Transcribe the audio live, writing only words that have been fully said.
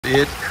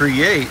it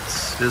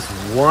creates this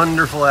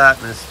wonderful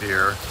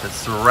atmosphere that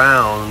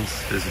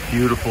surrounds this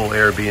beautiful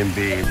Air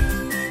B&B.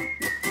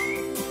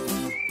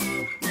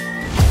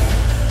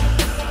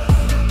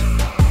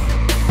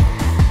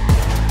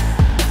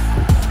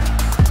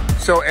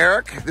 So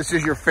Eric, this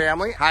is your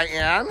family. Hi,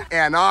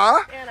 Anna.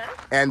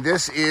 And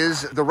this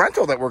is the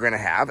rental that we're gonna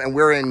have. And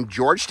we're in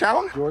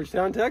Georgetown,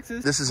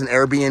 Texas. This is an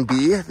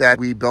Airbnb that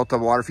we built a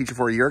water feature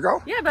for a year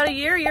ago. Yeah, about a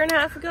year and a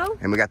half ago.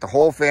 And we got the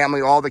whole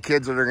family, all the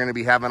kids that are gonna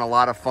be having a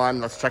lot of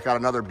fun. Let's check out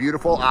another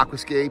beautiful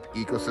Aquascape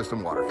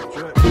ecosystem water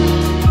feature.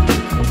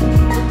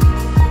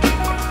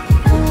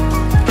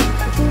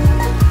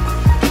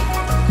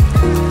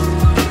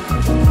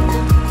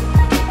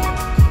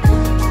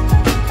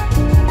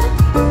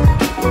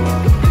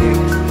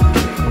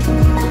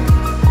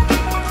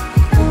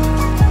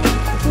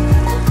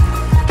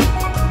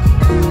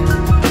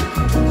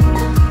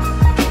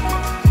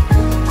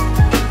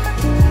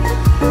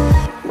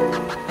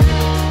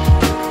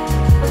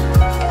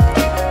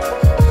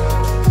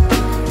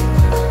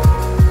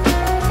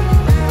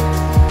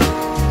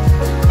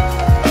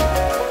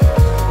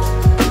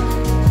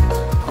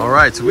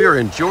 All right, so we are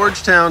in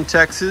Georgetown,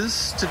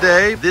 Texas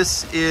today.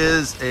 This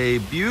is a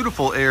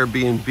beautiful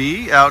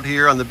Airbnb out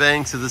here on the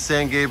banks of the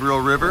San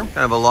Gabriel River. Kind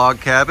of a log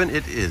cabin.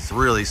 It is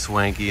really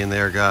swanky in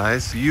there,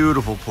 guys.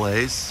 Beautiful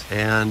place.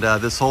 And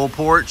this whole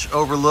porch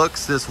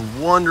overlooks this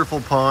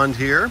wonderful pond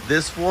here.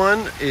 This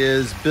one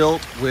is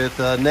built with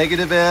a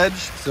negative edge,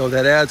 so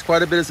that adds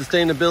quite a bit of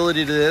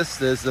sustainability to this.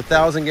 There's a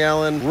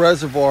 1,000-gallon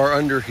reservoir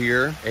under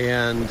here,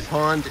 and the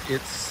pond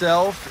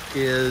itself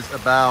is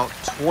about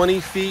 20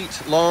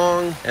 feet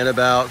long and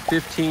about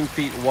 15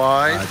 feet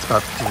wide. It's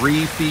about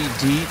 3 feet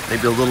deep,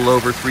 maybe a little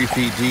over 3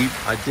 feet deep.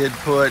 I did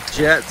put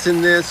jets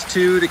in this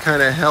too to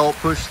kind of help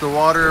push the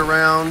water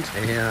around,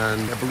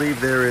 and I believe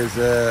there is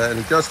an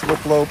adjustable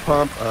flow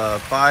pump,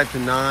 5 to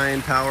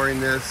 9 powering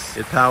this.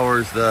 It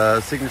powers the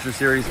Signature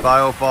Series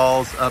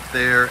biofalls up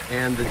there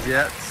and the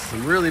jets.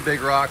 Some really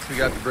big rocks we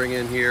got to bring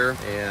in here,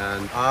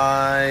 and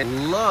I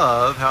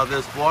love how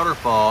this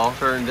waterfall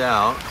turned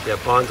out. Yeah,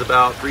 pond's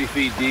about 3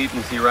 feet deep. You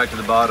can see right to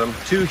the bottom.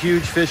 2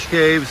 huge fish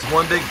caves,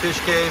 one big fish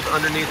cave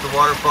underneath the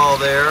waterfall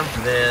there,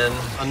 and then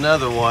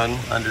another one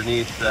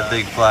underneath the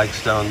big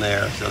flagstone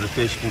there, so the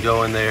fish can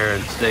go in there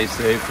and stay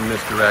safe from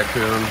Mr.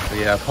 Raccoon. So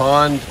yeah,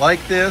 pond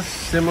like this,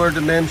 similar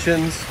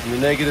dimensions, and the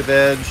negative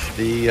edge,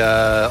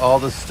 all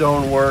the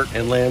stonework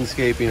and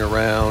landscaping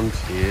around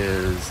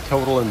is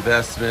total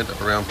investment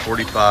of around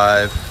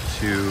 $45,000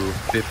 to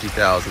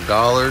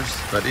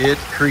 $50,000, but it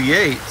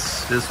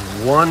creates this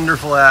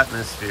wonderful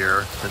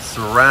atmosphere that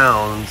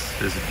surrounds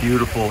this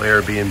beautiful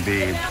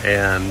Airbnb,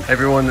 and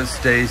everyone that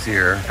stays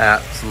here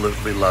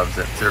absolutely loves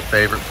it. It's their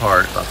favorite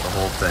part about the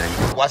whole thing.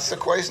 What's the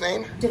koi's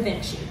name? Da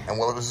Vinci. And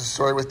what was the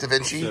story with Da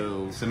Vinci?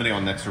 So somebody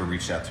on Nextdoor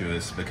reached out to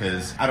us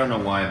because I don't know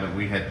why, but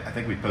I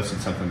think we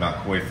posted something about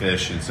koi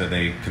fish, and so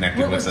they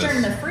connected with us. Well, it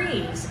was during the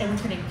freeze, and we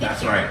couldn't get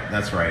here.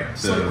 That's right.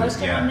 So we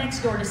posted on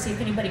Nextdoor to see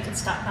if anybody could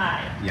stop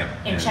by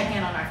and check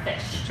in on our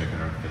fish. Checking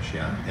our fish,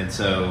 yeah. And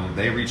so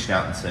they reached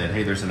out and said,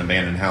 "Hey, there's an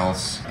abandoned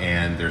house,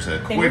 and there's a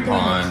koi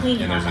pond,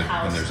 and there's a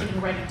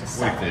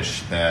koi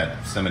fish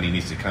that somebody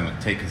needs to come and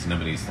take because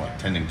nobody's like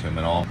tending to them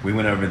at all." We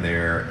went over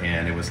there,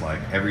 and it was like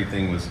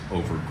everything was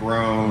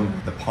overgrown.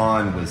 The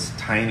pond was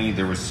tiny.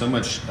 There was so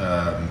much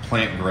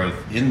plant growth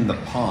in the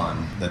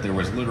pond that there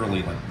was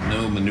literally like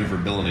no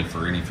maneuverability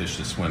for any fish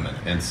to swim in.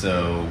 And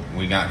so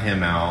we got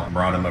him out,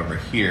 brought him over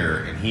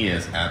here, and he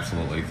has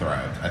absolutely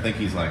thrived. I think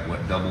he's like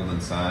doubled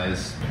in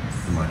size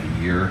in like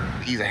a year.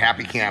 He's a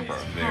happy camper.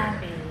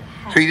 Happy.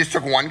 So you just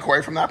took one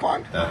koi from that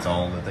pond? That's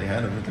all that they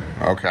had over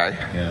there. Okay.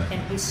 Yeah.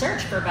 And we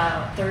searched for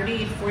about 30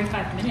 to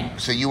 45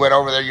 minutes. So you went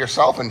over there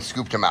yourself and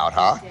scooped him out,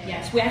 huh?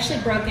 Yes, we actually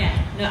broke in.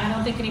 No, I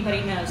don't think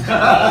anybody knows.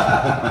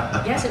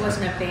 Yes, it was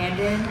an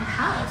abandoned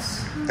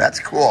house. That's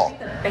cool.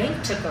 The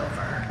bank took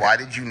over. Why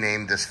did you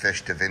name this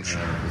fish Da Vinci?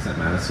 Is that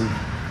Madison?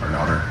 Our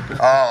daughter.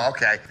 Oh,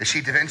 okay. Is she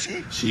Da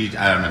Vinci?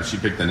 I don't know. She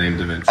picked the name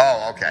Da Vinci.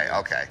 Oh, okay.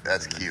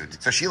 That's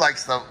cute. So she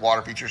likes the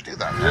water features too,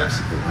 then?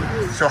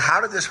 Absolutely. So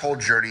how did this whole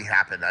journey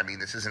happen? I mean,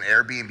 this is an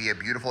Airbnb, a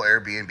beautiful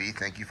Airbnb.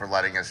 Thank you for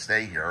letting us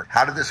stay here.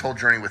 How did this whole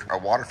journey with a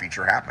water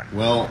feature happen?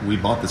 Well, we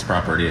bought this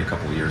property a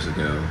couple of years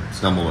ago,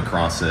 stumbled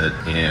across it,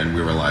 and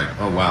we were like,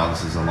 oh, wow,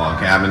 this is a log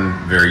cabin,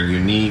 very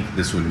unique.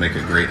 This would make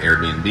a great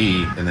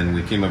Airbnb. And then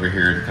we came over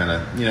here to kind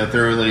of,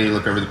 thoroughly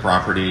look over the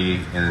property,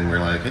 and then we're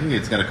like, hey,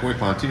 it's got a koi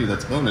pond too.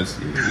 That's a bonus.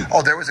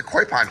 Oh, there was a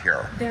koi pond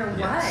here. There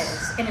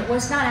was, and it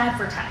was not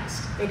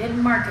advertised. They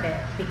didn't market it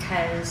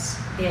because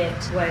it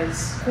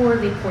was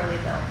poorly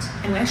built.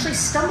 And we actually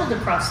stumbled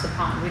across the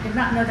pond. We did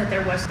not know that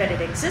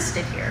it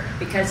existed here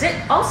because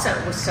it also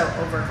was so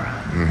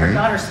overgrown. Our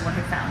daughter's the one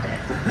who found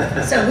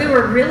it. So we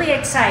were really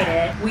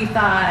excited. We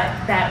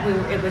thought that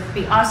it would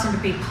be awesome to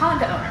be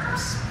pond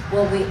owners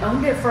Well, we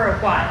owned it for a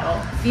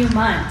while, a few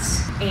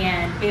months,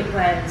 and it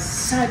was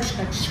such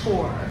a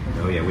chore.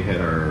 Oh yeah, we had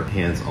our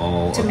hands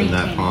all up in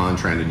that pond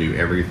trying to do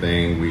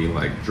everything. We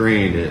like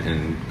drained it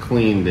and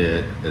cleaned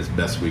it as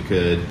best we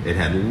could. It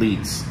had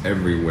leaks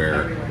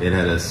everywhere. It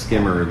had a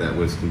skimmer that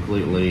was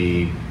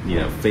completely,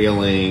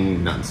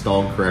 failing, not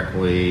installed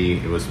correctly.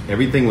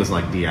 Everything was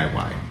like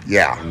DIY.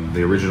 Yeah.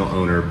 The original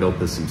owner built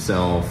this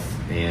himself.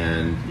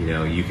 And,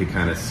 you could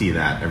kind of see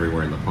that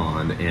everywhere in the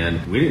pond.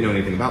 And we didn't know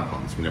anything about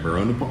ponds. We never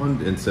owned a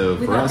pond. And so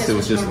for us, it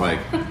was just like,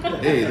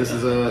 hey, this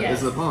is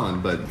a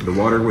pond. But the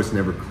water was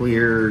never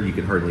clear. You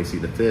could hardly see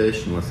the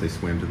fish unless they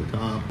swam to the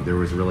top. There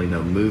was really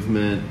no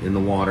movement in the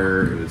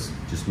water. It was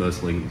just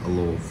mostly a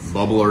little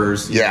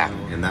bubblers. Yeah.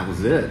 And that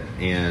was it.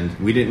 And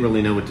we didn't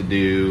really know what to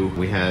do.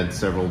 We had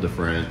several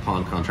different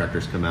pond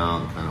contractors come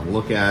out and kind of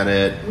look at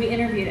it. We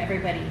interviewed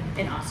everybody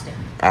in Austin.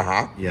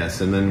 Uh-huh.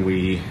 Yes, and then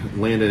we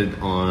landed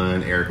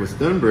on Eric with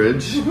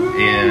Stonebridge,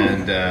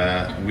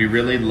 and we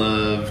really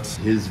loved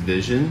his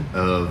vision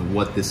of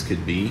what this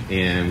could be,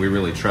 and we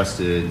really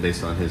trusted,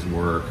 based on his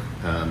work,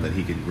 that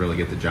he could really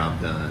get the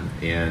job done.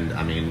 And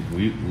I mean,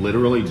 we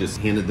literally just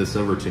handed this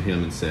over to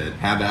him and said,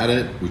 have at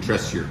it. We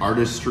trust your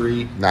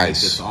artistry.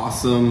 Nice. It's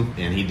awesome.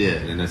 And he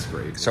did, and it's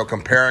great. So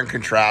compare and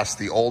contrast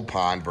the old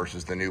pond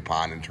versus the new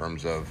pond in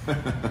terms of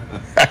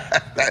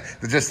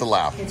just the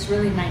laugh. It's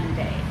really night and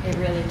day. It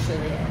really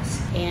truly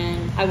is.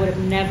 And I would have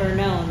never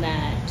known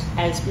that,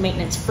 as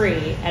maintenance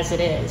free as it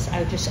is.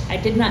 I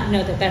did not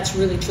know that that's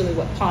really truly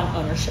what pond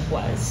ownership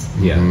was.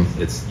 Yeah,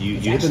 it's you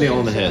hit the nail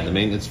on the head. The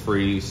maintenance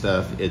free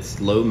stuff, it's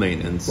low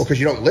maintenance. Well, because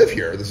you don't live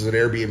here. This is an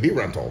Airbnb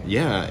rental.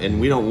 Yeah, and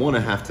we don't want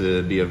to have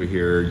to be over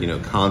here,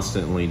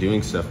 constantly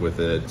doing stuff with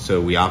it.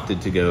 So we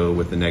opted to go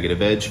with the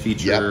negative edge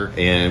feature. Yep.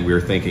 And we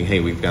were thinking, hey,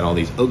 we've got all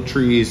these oak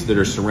trees that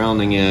are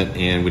surrounding it,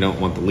 and we don't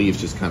want the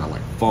leaves just kind of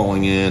like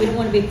falling in. We don't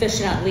want to be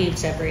fishing out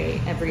leaves every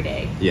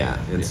day. Yeah,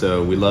 and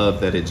so we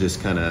love that it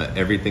just kind of,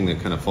 everything that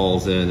kind of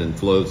falls in and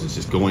floats is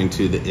just going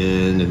to the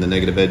end in the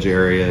negative edge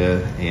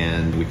area,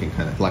 and we can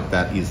kind of collect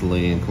that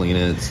easily and clean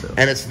it. So.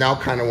 And it's now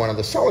kind of one of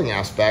the selling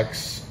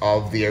aspects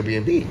of the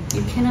Airbnb.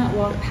 You cannot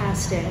walk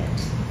past it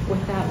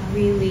without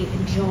really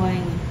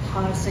enjoying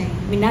pausing.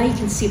 I mean, now you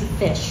can see the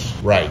fish.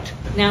 Right.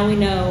 Now we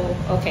know,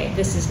 okay,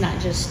 this is not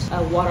just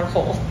a water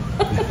hole.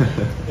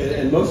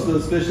 and most of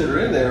those fish that are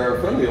in there are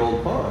from the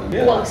old pond.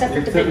 Yeah. Well, except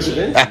for Da Vinci.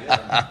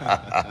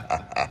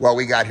 Yeah. Well,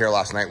 we got here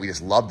last night. We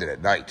just loved it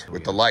at night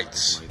with the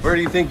lights. Where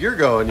do you think you're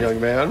going, young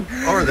man?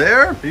 Over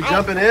there? Are you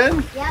jumping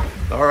in? Yep.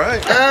 All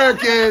right. Eric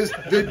is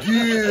the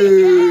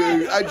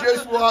dude. I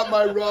just want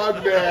my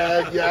rug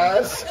bag,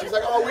 yes. She's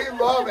like, oh, we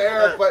love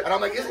Eric. And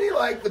I'm like, isn't he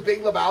like the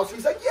Big Lebowski?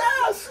 He's like,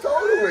 yes,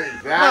 totally.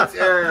 That's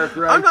Eric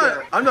right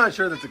there. I'm not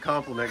sure that's a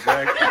compliment,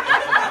 Greg.